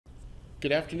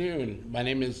Good afternoon. My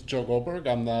name is Joe Goldberg.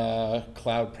 I'm the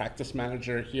Cloud Practice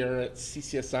Manager here at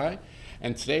CCSI.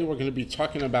 And today we're going to be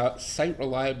talking about site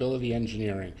reliability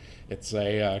engineering. It's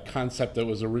a concept that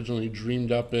was originally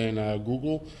dreamed up in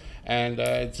Google, and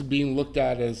it's being looked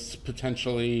at as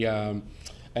potentially an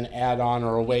add-on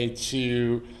or a way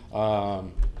to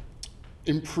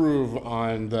improve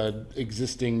on the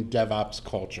existing DevOps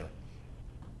culture.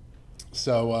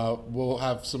 So we'll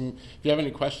have some, if you have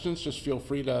any questions, just feel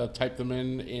free to type them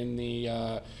in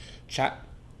the chat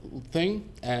thing,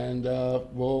 and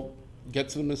we'll get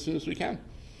to them as soon as we can.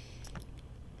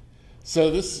 So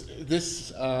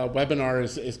this webinar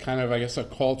is kind of, I guess, a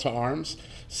call to arms.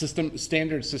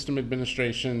 Standard system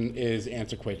administration is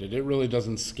antiquated. It really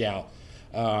doesn't scale.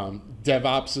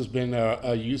 DevOps has been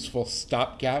a useful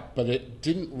stopgap, but it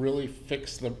didn't really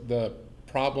fix the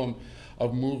problem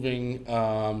of moving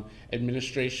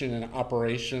administration and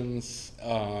operations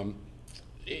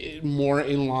more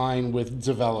in line with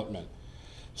development.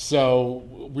 So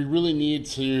we really need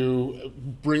to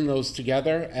bring those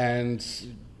together and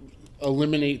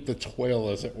eliminate the toil,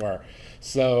 as it were.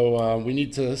 So we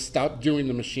need to stop doing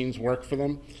the machines work for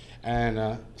them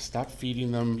and stop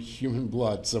feeding them human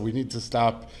blood. So we need to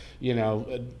stop,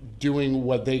 doing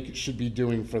what they should be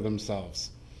doing for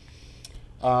themselves.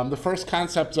 The first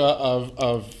concept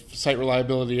of site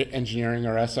reliability engineering,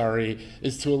 or SRE,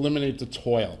 is to eliminate the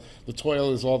toil. The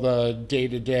toil is all the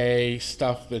day-to-day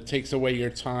stuff that takes away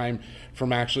your time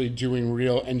from actually doing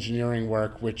real engineering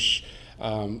work, which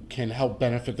can help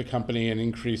benefit the company and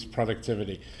increase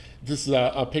productivity. This is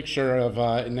a picture of,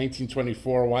 in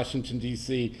 1924, Washington,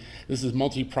 D.C. This is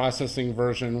multiprocessing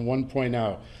version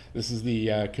 1.0. This is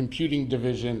the computing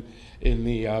division in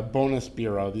the bonus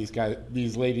bureau.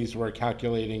 These ladies were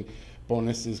calculating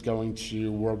bonuses going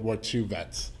to World War II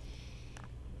vets.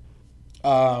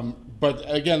 But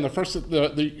again,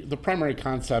 the primary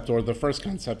concept, or the first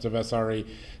concept of SRE,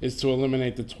 is to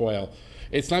eliminate the toil.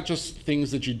 It's not just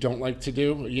things that you don't like to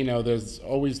do. There's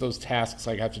always those tasks,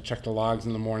 like I have to check the logs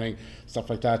in the morning, stuff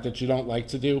like that you don't like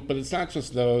to do. But it's not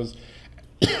just those.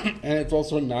 And it's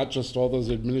also not just all those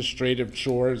administrative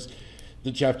chores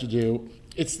that you have to do.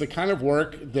 It's the kind of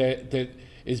work that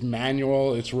is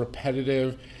manual, it's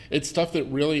repetitive. It's stuff that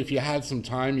really, if you had some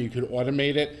time, you could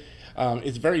automate it.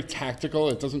 It's very tactical.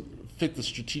 It doesn't fit the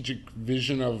strategic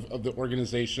vision of the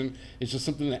organization. It's just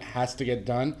something that has to get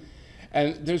done.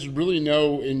 And there's really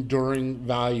no enduring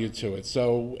value to it.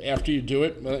 So after you do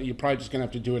it, you're probably just going to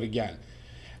have to do it again.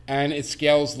 And it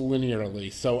scales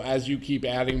linearly. So as you keep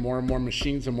adding more and more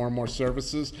machines and more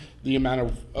services, the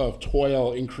amount of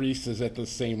toil increases at the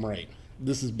same rate.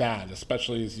 This is bad,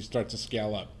 especially as you start to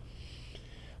scale up.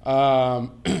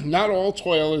 Not all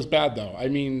toil is bad, though. I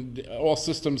mean, all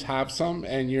systems have some,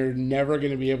 and you're never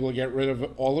going to be able to get rid of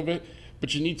all of it,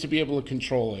 but you need to be able to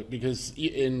control it, because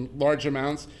in large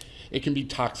amounts, it can be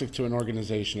toxic to an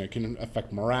organization. It can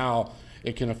affect morale.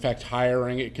 It can affect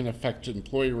hiring. It can affect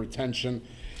employee retention.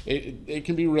 It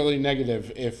can be really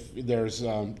negative if there's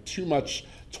too much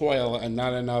toil and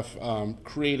not enough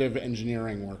creative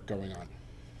engineering work going on.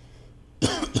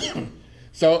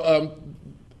 So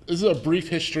this is a brief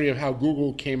history of how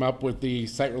Google came up with the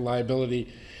site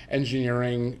reliability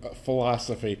engineering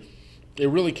philosophy. It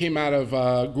really came out of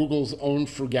Google's own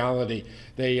frugality.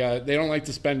 They don't like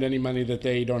to spend any money that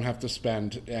they don't have to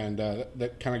spend, and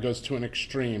that kind of goes to an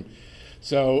extreme.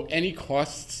 So any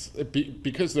costs,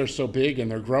 because they're so big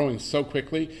and they're growing so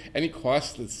quickly, any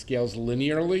cost that scales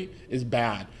linearly is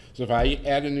bad. So if I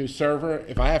add a new server,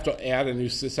 if I have to add a new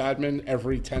sysadmin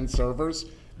every 10 servers,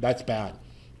 that's bad,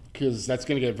 because that's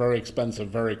going to get very expensive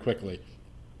very quickly.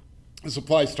 This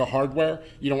applies to hardware.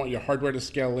 You don't want your hardware to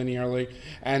scale linearly.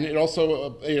 And it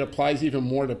also it applies even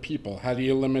more to people. How do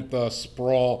you limit the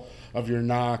sprawl of your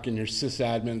NOC and your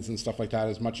sysadmins and stuff like that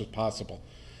as much as possible?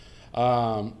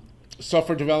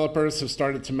 Software developers have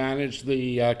started to manage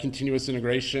the continuous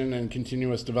integration and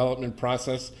continuous development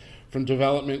process from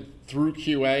development through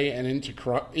QA and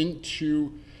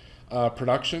into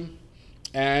production.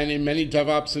 And in many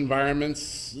DevOps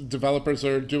environments, developers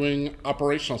are doing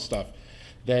operational stuff.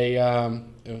 They,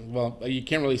 well, you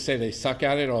can't really say they suck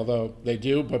at it, although they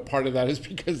do, but part of that is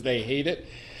because they hate it.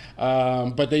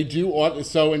 But they do,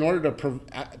 so in order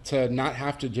to not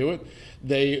have to do it,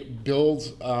 they build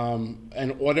and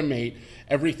automate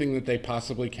everything that they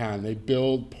possibly can. They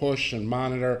build, push, and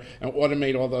monitor, and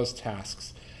automate all those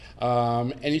tasks.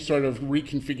 Any sort of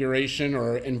reconfiguration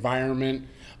or environment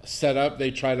setup,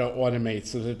 they try to automate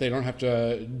so that they don't have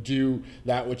to do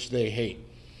that which they hate.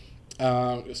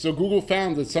 So Google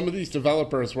found that some of these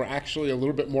developers were actually a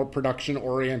little bit more production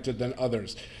oriented than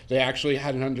others. They actually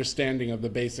had an understanding of the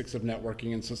basics of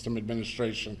networking and system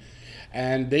administration.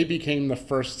 And they became the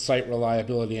first site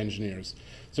reliability engineers.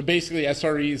 So basically,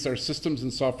 SREs are systems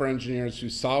and software engineers who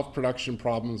solve production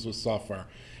problems with software.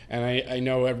 And I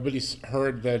know everybody's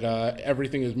heard that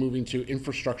everything is moving to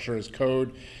infrastructure as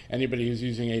code. Anybody who's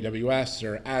using AWS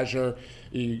or Azure,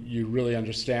 you really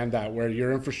understand that, where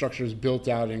your infrastructure is built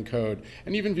out in code.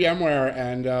 And even VMware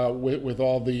and with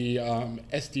all the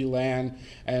SD-LAN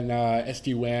and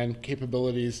SD-WAN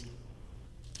capabilities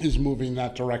is moving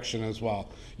that direction as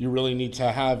well. You really need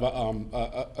to have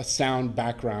a sound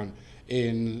background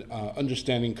in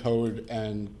understanding code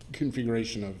and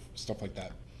configuration of stuff like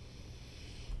that.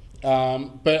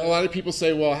 But a lot of people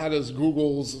say, well, how does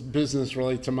Google's business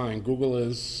relate to mine? Google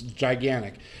is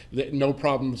gigantic. No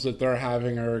problems that they're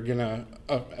having are going to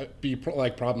be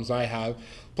like problems I have.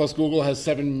 Plus, Google has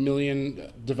 7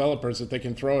 million developers that they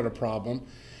can throw at a problem.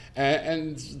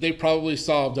 And they probably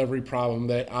solved every problem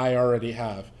that I already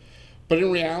have. But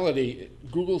in reality,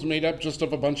 Google's made up just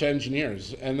of a bunch of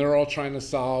engineers, and they're all trying to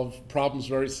solve problems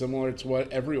very similar to what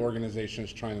every organization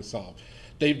is trying to solve.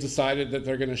 They've decided that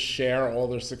they're going to share all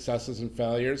their successes and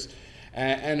failures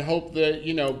and hope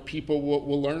that people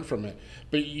will learn from it.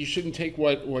 But you shouldn't take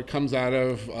what comes out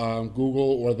of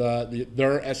Google or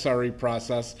their SRE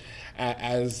process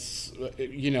as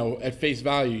at face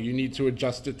value. You need to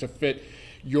adjust it to fit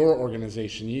your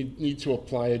organization. You need to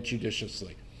apply it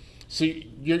judiciously. So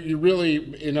you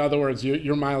really, in other words,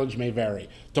 your mileage may vary.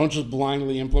 Don't just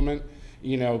blindly implement.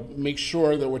 Make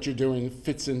sure that what you're doing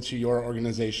fits into your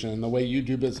organization and the way you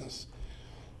do business.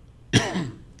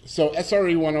 So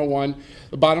SRE 101,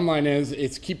 the bottom line is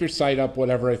it's keep your site up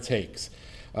whatever it takes.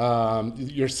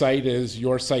 Your site is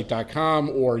yoursite.com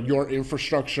or your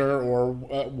infrastructure or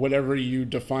whatever you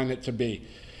define it to be.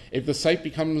 If the site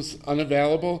becomes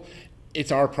unavailable,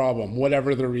 it's our problem,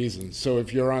 whatever the reason. So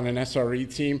if you're on an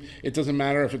SRE team, it doesn't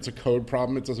matter if it's a code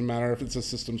problem, it doesn't matter if it's a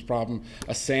systems problem,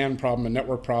 a SAN problem, a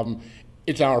network problem,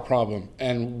 it's our problem,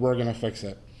 and we're gonna fix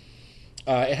it.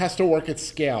 It has to work at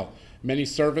scale. Many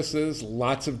services,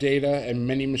 lots of data, and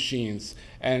many machines.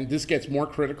 And this gets more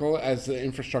critical as the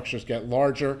infrastructures get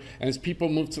larger and as people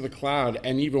move to the cloud,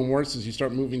 and even worse as you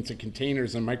start moving to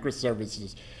containers and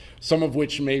microservices, some of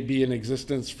which may be in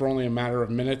existence for only a matter of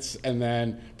minutes and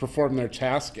then perform their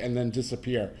task and then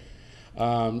disappear.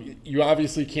 You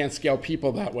obviously can't scale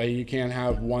people that way. You can't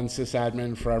have one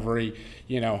sysadmin for every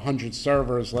 100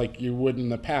 servers like you would in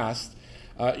the past.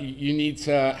 You need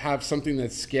to have something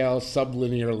that scales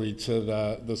sublinearly to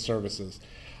the services.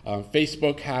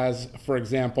 Facebook has, for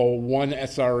example, one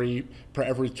SRE per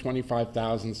every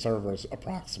 25,000 servers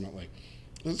approximately.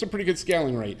 That's a pretty good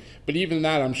scaling rate, but even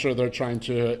that I'm sure they're trying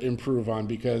to improve on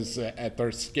because at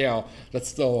their scale, that's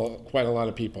still quite a lot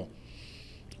of people.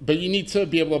 But you need to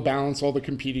be able to balance all the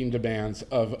competing demands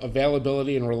of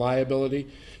availability and reliability.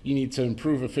 You need to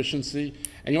improve efficiency,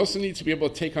 and you also need to be able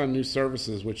to take on new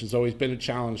services, which has always been a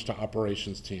challenge to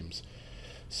operations teams.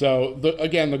 So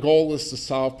again, the goal is to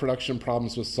solve production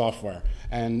problems with software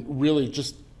and really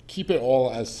just keep it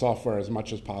all as software as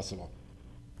much as possible.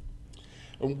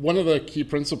 One of the key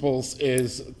principles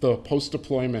is the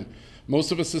post-deployment.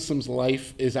 Most of a system's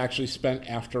life is actually spent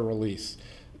after release.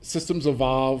 Systems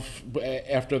evolve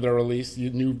after their release,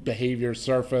 new behaviors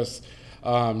surface,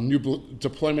 new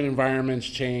deployment environments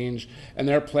change, and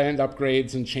there are planned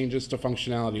upgrades and changes to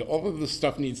functionality. All of this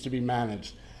stuff needs to be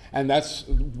managed. And that's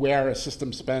where a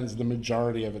system spends the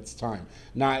majority of its time,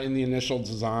 not in the initial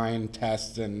design,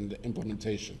 test, and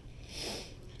implementation.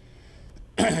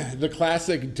 The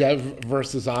classic dev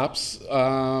versus ops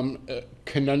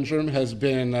conundrum has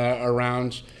been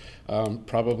around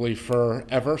probably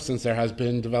forever, since there has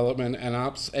been development and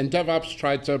ops. And DevOps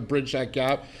tried to bridge that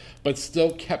gap, but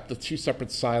still kept the two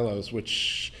separate silos,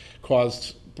 which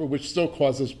still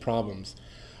causes problems.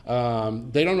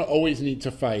 They don't always need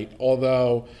to fight,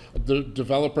 although the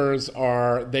developers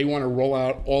they want to roll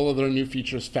out all of their new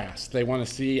features fast. They want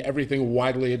to see everything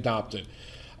widely adopted.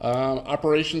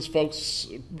 Operations folks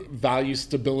value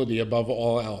stability above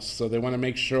all else, so they want to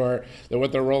make sure that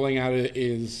what they're rolling out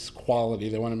is quality.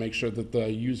 They want to make sure that the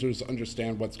users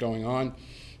understand what's going on,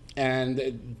 and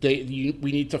we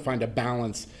need to find a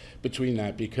balance between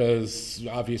that, because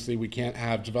obviously we can't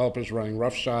have developers running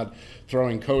roughshod,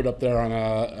 throwing code up there on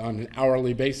an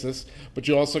hourly basis, but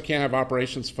you also can't have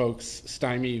operations folks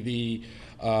stymie the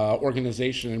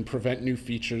organization and prevent new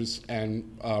features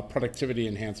and productivity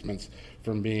enhancements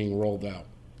from being rolled out.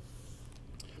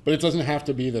 But it doesn't have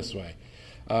to be this way.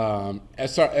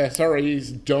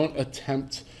 SREs don't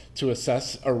attempt to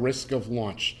assess a risk of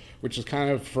launch, which is kind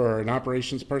of, for an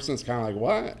operations person, it's kind of like,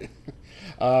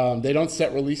 what? They don't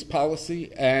set release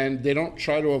policy, and they don't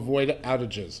try to avoid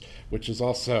outages, which is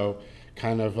also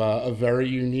kind of a very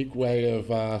unique way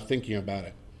of thinking about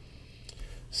it.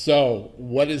 So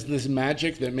what is this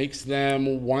magic that makes them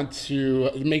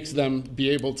be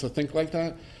able to think like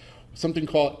that? Something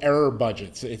called error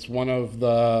budgets. It's one of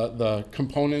the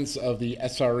components of the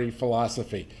SRE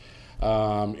philosophy.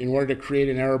 In order to create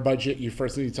an error budget, you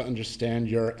first need to understand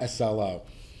your SLO.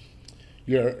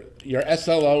 Your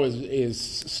SLO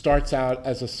starts out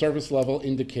as a service level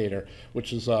indicator,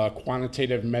 which is a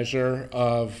quantitative measure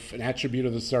of an attribute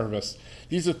of the service.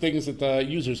 These are things that the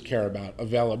users care about: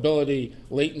 availability,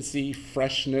 latency,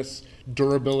 freshness,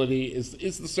 durability.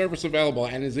 Is the service available,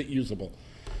 and is it usable?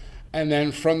 And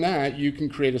then from that, you can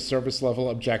create a service level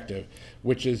objective,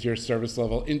 which is your service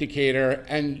level indicator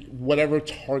and whatever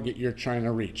target you're trying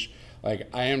to reach. Like,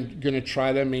 I am going to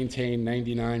try to maintain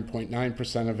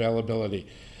 99.9% availability,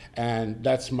 and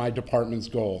that's my department's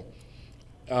goal.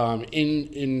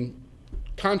 In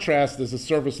contrast, there's a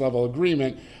service level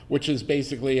agreement, which is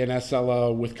basically an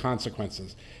SLO with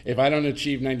consequences. If I don't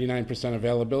achieve 99%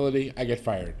 availability, I get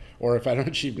fired. Or if I don't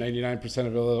achieve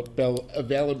 99%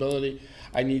 availability,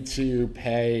 I need to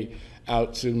pay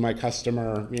out to my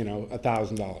customer,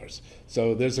 $1,000.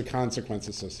 So there's a consequence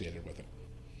associated with it.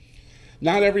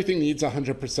 Not everything needs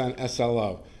 100%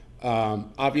 SLO.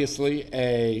 Obviously,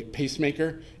 a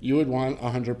pacemaker, you would want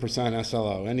 100%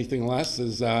 SLO. Anything less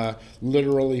is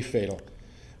literally fatal.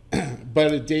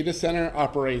 But a data center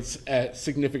operates at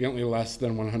significantly less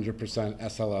than 100%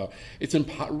 SLO.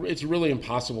 It's really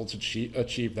impossible to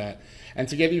achieve that. And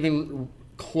to get even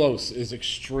close is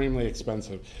extremely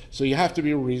expensive. So you have to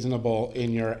be reasonable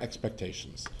in your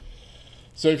expectations.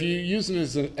 So if you use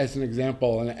it as an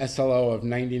example, an SLO of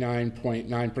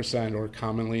 99.9%, or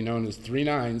commonly known as 3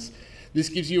 nines, this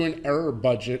gives you an error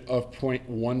budget of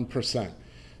 0.1%.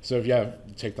 So if you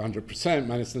take the 100%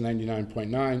 minus the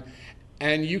 99.9,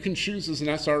 and you can choose as an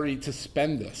SRE to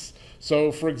spend this.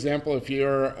 So for example, if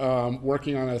you're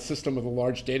working on a system with a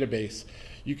large database,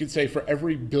 you could say for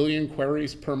every billion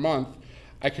queries per month,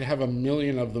 I could have 1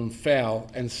 million of them fail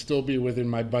and still be within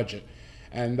my budget.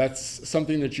 And that's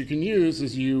something that you can use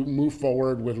as you move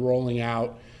forward with rolling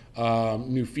out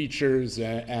new features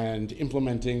and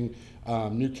implementing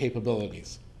new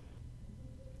capabilities.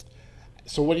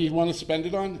 So what do you want to spend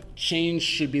it on? Change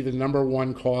should be the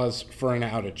 #1 cause for an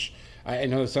outage. I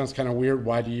know it sounds kind of weird.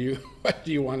 Why do you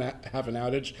want to have an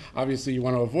outage? Obviously, you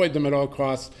want to avoid them at all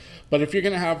costs. But if you're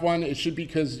going to have one, it should be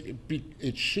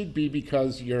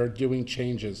because you're doing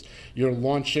changes. You're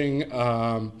launching,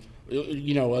 a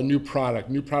new product.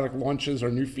 New product launches or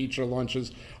new feature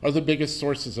launches are the biggest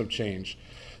sources of change.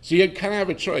 So you kind of have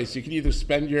a choice. You can either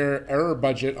spend your error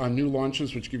budget on new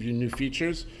launches, which give you new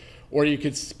features, or you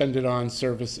could spend it on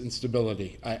service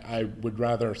instability. I would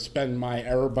rather spend my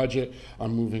error budget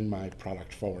on moving my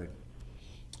product forward.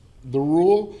 The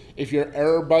rule: if your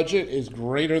error budget is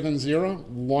greater than 0,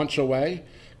 launch away.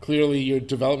 Clearly, your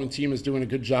development team is doing a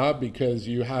good job because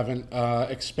you haven't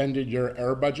expended your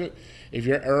error budget. If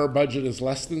your error budget is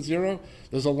less than 0,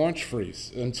 there's a launch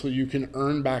freeze until you can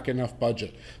earn back enough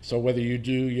budget. So whether you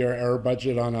do your error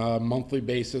budget on a monthly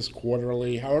basis,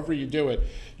 quarterly, however you do it,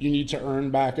 you need to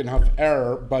earn back enough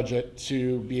error budget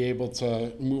to be able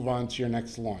to move on to your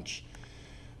next launch.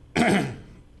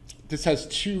 This has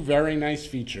 2 very nice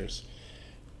features.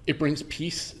 It brings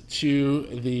peace to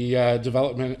the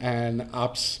development and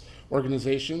ops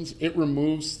organizations. It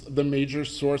removes the major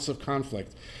source of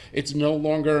conflict. It's no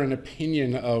longer an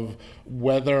opinion of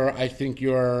whether I think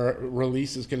your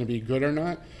release is going to be good or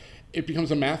not. It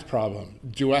becomes a math problem.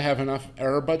 Do I have enough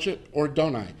error budget or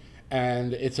don't I?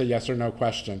 And it's a yes or no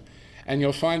question. And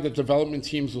you'll find that development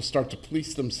teams will start to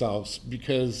police themselves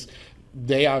because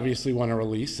they obviously want to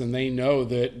release and they know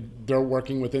that they're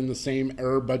working within the same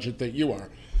error budget that you are.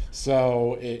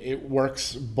 So it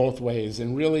works both ways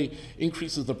and really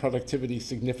increases the productivity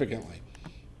significantly.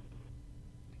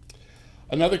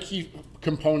 Another key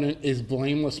component is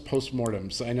blameless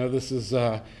postmortems. I know this is,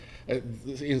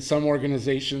 in some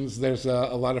organizations, there's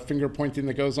a lot of finger pointing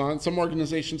that goes on. Some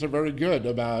organizations are very good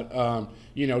about,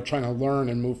 trying to learn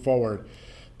and move forward.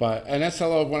 But an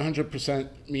SLO of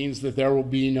 100% means that there will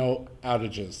be no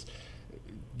outages.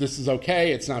 This is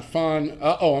okay, it's not fun.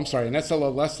 An SLO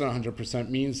less than 100%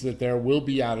 means that there will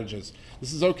be outages.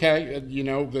 This is okay,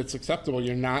 that's acceptable.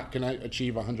 You're not going to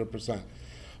achieve 100%.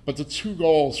 But the 2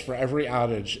 goals for every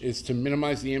outage is to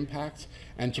minimize the impact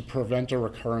and to prevent a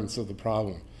recurrence of the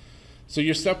problem. So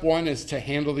your step 1 is to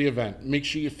handle the event. Make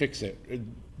sure you fix it.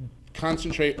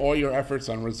 concentrate all your efforts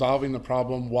on resolving the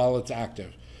problem while it's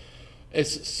active.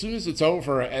 As soon as it's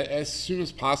over, as soon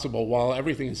as possible, while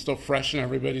everything is still fresh in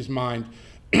everybody's mind,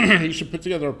 you should put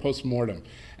together a postmortem.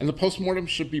 And the postmortem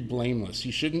should be blameless.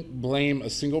 You shouldn't blame a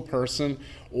single person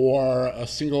or a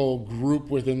single group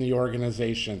within the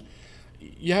organization.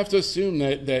 You have to assume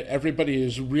that everybody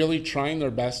is really trying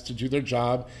their best to do their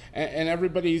job, and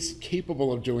everybody's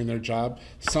capable of doing their job.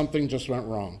 Something just went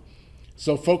wrong.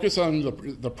 So focus on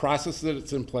the process that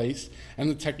it's in place and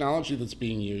the technology that's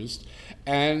being used,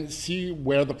 and see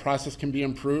where the process can be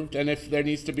improved. And if there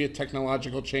needs to be a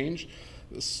technological change,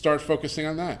 start focusing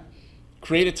on that.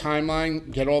 Create a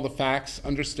timeline, get all the facts,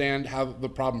 understand how the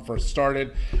problem first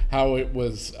started, how it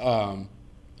was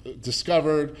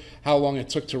discovered, how long it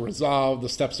took to resolve, the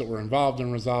steps that were involved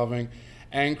in resolving,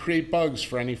 and create bugs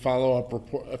for any follow-up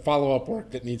work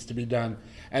that needs to be done.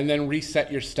 And then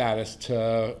reset your status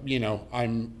to,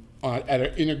 I'm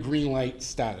in a green light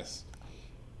status.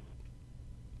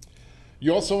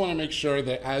 You also want to make sure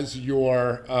that as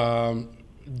you're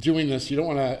doing this, you don't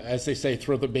want to, as they say,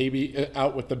 throw the baby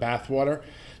out with the bathwater.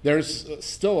 There's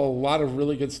still a lot of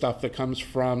really good stuff that comes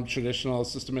from traditional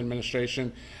system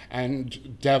administration and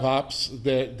DevOps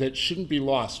that shouldn't be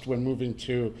lost when moving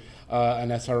to an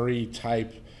SRE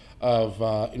type of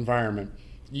environment.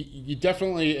 You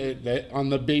definitely, on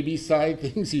the baby side,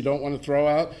 things you don't want to throw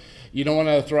out. You don't want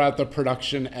to throw out the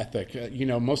production ethic.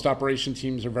 Most operation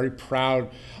teams are very proud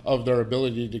of their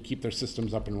ability to keep their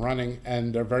systems up and running,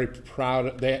 and they're very proud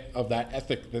of that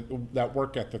ethic, that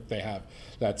work ethic they have,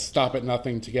 that stop at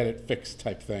nothing to get it fixed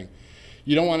type thing.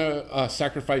 You don't want to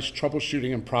sacrifice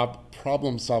troubleshooting and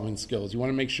problem-solving skills. You want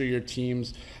to make sure your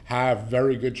teams have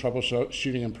very good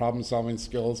troubleshooting and problem-solving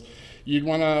skills. You'd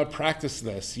want to practice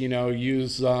this,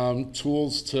 use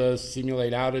tools to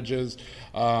simulate outages.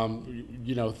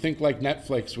 Think like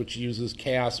Netflix, which uses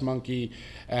Chaos Monkey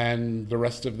and the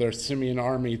rest of their simian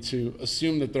army to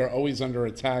assume that they're always under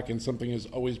attack and something is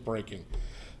always breaking.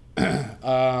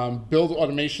 Build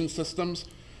automation systems.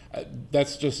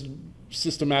 That's just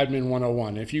System Admin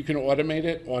 101. If you can automate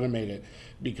it,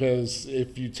 because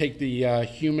if you take the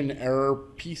human error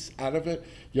piece out of it,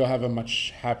 you'll have a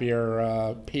much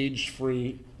happier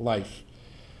page-free life.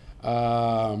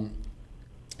 Job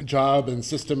and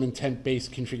system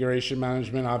intent-based configuration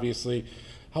management obviously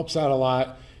helps out a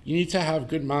lot. You need to have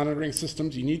good monitoring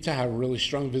systems. You need to have really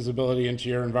strong visibility into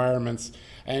your environments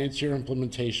and into your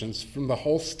implementations from the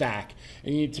whole stack.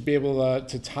 And you need to be able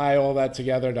to tie all that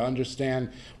together to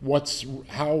understand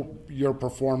how you're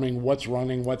performing, what's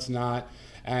running, what's not,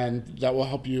 and that will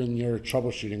help you in your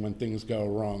troubleshooting when things go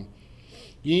wrong.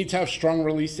 You need to have strong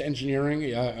release engineering,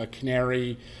 a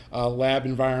canary, lab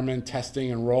environment,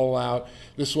 testing, and rollout.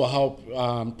 This will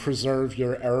help preserve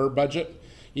your error budget.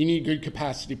 You need good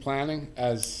capacity planning,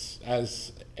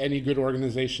 as any good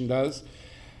organization does.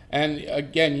 And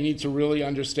again, you need to really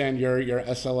understand your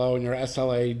SLO and your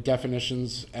SLA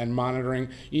definitions and monitoring.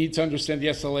 You need to understand the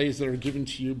SLAs that are given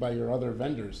to you by your other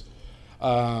vendors.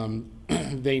 You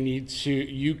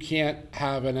can't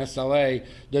have an SLA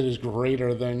that is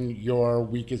greater than your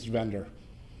weakest vendor.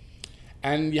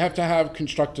 And you have to have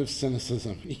constructive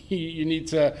cynicism. You need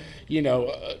to,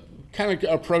 kind of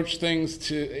approach things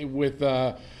with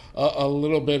a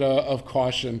little bit of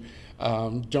caution.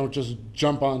 Don't just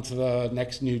jump onto the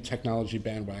next new technology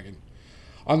bandwagon.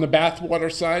 On the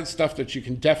bathwater side, stuff that you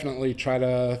can definitely try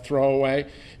to throw away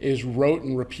is rote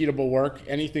and repeatable work.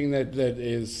 Anything that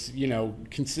is,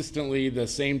 consistently the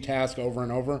same task over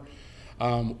and over.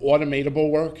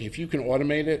 Automatable work, if you can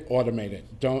automate it.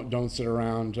 Don't sit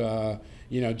around,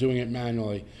 doing it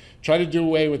manually. Try to do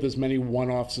away with as many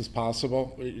one-offs as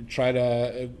possible. Try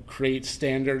to create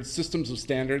systems of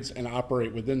standards, and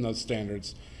operate within those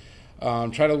standards.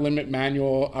 Try to limit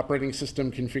manual operating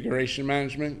system configuration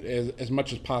management as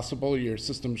much as possible. Your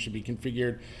system should be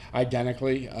configured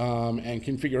identically, and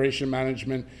configuration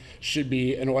management should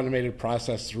be an automated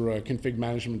process through a config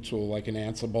management tool like an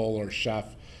Ansible or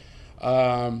Chef.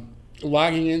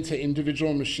 Logging into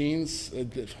individual machines,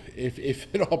 if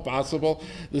at all possible.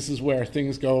 This is where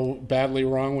things go badly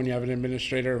wrong when you have an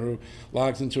administrator who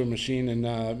logs into a machine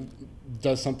and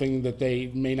does something that they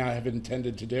may not have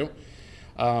intended to do.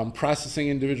 Processing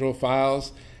individual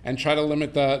files, and try to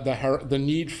limit the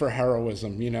need for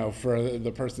heroism, for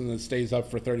the person that stays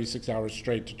up for 36 hours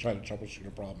straight to try to troubleshoot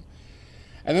a problem.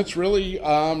 And that's really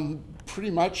pretty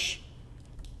much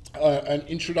an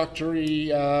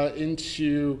introductory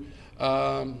into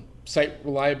site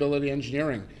reliability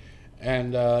engineering.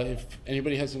 And if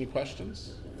anybody has any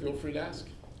questions, feel free to ask.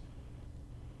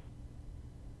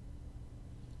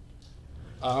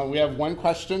 We have one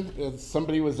question.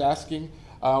 Somebody was asking,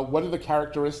 what are the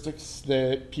characteristics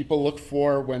that people look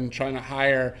for when trying to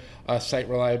hire site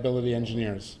reliability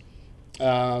engineers?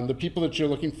 The people that you're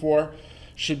looking for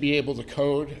should be able to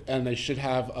code, and they should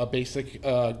have a basic,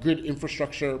 good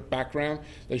infrastructure background.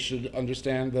 They should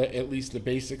understand at least the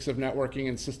basics of networking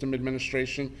and system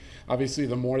administration. Obviously,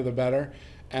 the more the better.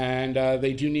 And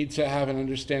they do need to have an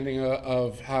understanding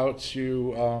of how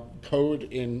to code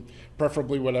in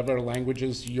preferably whatever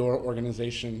languages your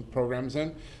organization programs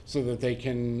in, so that they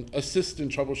can assist in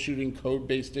troubleshooting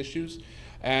code-based issues.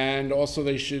 And also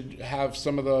they should have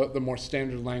some of the more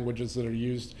standard languages that are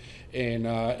used in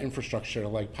infrastructure,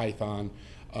 like Python,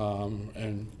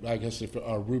 and I guess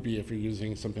Ruby if you're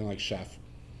using something like Chef.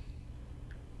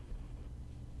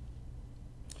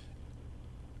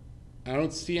 I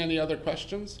don't see any other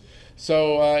questions.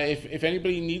 So if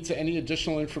anybody needs any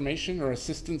additional information or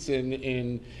assistance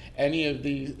in any of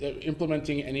these,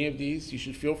 implementing any of these, you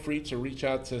should feel free to reach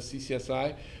out to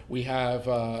CCSI. We have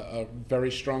a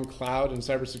very strong cloud and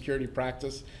cybersecurity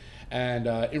practice and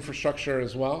infrastructure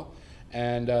as well,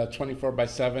 and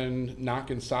 24/7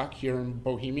 knock and sock here in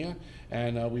Bohemia,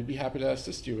 and we'd be happy to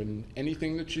assist you in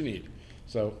anything that you need.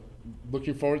 So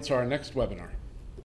looking forward to our next webinar.